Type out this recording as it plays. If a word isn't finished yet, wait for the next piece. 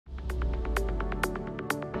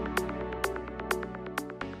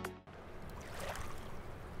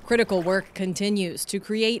Critical work continues to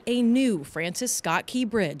create a new Francis Scott Key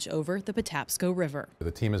Bridge over the Patapsco River.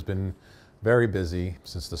 The team has been very busy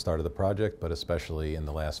since the start of the project, but especially in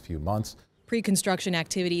the last few months. Pre-construction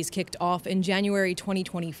activities kicked off in January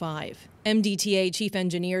 2025. MDTA Chief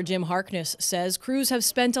Engineer Jim Harkness says crews have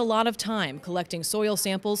spent a lot of time collecting soil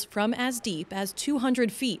samples from as deep as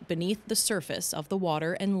 200 feet beneath the surface of the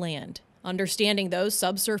water and land. Understanding those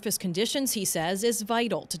subsurface conditions, he says, is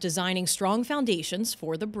vital to designing strong foundations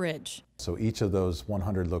for the bridge. So each of those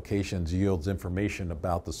 100 locations yields information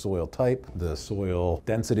about the soil type, the soil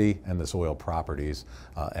density, and the soil properties,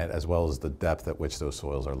 as well as the depth at which those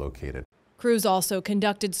soils are located. Crews also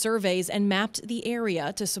conducted surveys and mapped the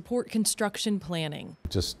area to support construction planning.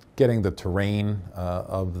 Just getting the terrain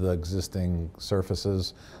of the existing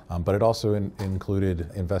surfaces, but it also included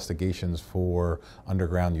investigations for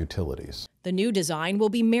underground utilities. The new design will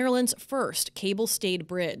be Maryland's first cable-stayed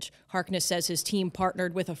bridge. Harkness says his team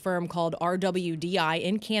partnered with a firm called RWDI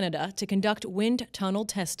in Canada to conduct wind tunnel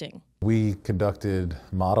testing. We conducted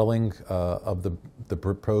modeling of the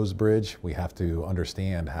proposed bridge. We have to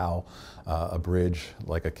understand how a bridge,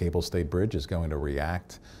 like a cable-stayed bridge, is going to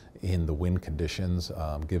react in the wind conditions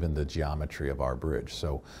given the geometry of our bridge.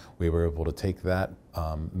 So we were able to take that,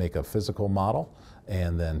 make a physical model,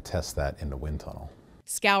 and then test that in the wind tunnel.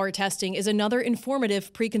 Scour testing is another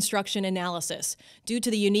informative pre-construction analysis. Due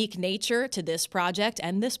to the unique nature to this project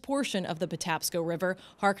and this portion of the Patapsco River,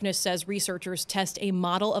 Harkness says researchers test a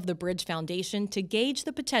model of the bridge foundation to gauge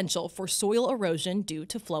the potential for soil erosion due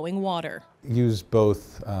to flowing water. Use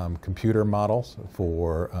both computer models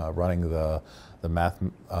for running the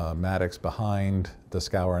mathematics behind the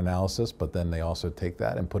scour analysis, but then they also take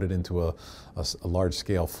that and put it into a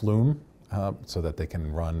large-scale flume. So that they can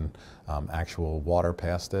run actual water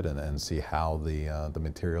past it and see how the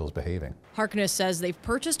material is behaving. Harkness says they've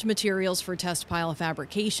purchased materials for test pile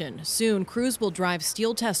fabrication. Soon, crews will drive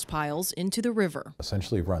steel test piles into the river.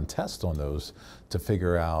 Essentially run tests on those to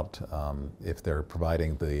figure out if they're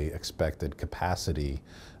providing the expected capacity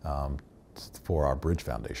for our bridge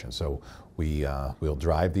foundation. So we'll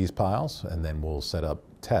drive these piles and then we'll set up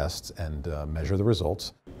tests and measure the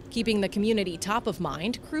results. Keeping the community top of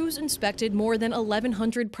mind, crews inspected more than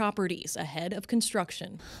 1,100 properties ahead of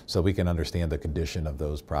construction. So we can understand the condition of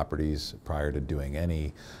those properties prior to doing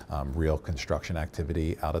any real construction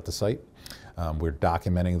activity out at the site. We're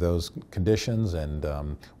documenting those conditions,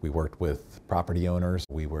 and we worked with property owners.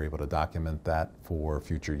 We were able to document that for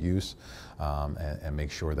future use and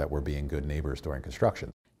make sure that we're being good neighbors during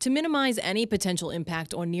construction. To minimize any potential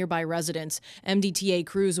impact on nearby residents, MDTA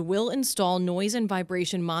crews will install noise and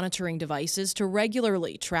vibration monitoring devices to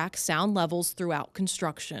regularly track sound levels throughout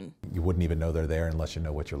construction. You wouldn't even know they're there unless you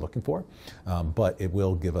know what you're looking for, but it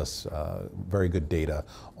will give us very good data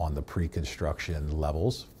on the pre-construction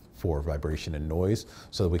levels for vibration and noise,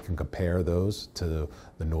 so that we can compare those to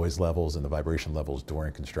the noise levels and the vibration levels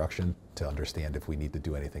during construction to understand if we need to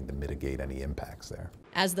do anything to mitigate any impacts there.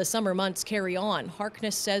 As the summer months carry on,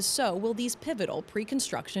 Harkness says so will these pivotal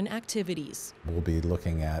pre-construction activities. We'll be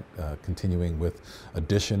looking at continuing with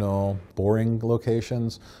additional boring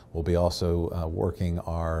locations. We'll be also working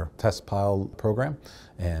our test pile program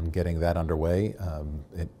and getting that underway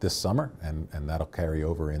this summer, and that'll carry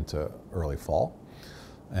over into early fall.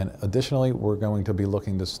 And additionally, we're going to be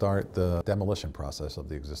looking to start the demolition process of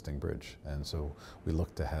the existing bridge. And so we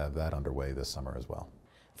look to have that underway this summer as well.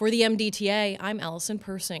 For the MDTA, I'm Allison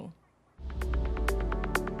Persing.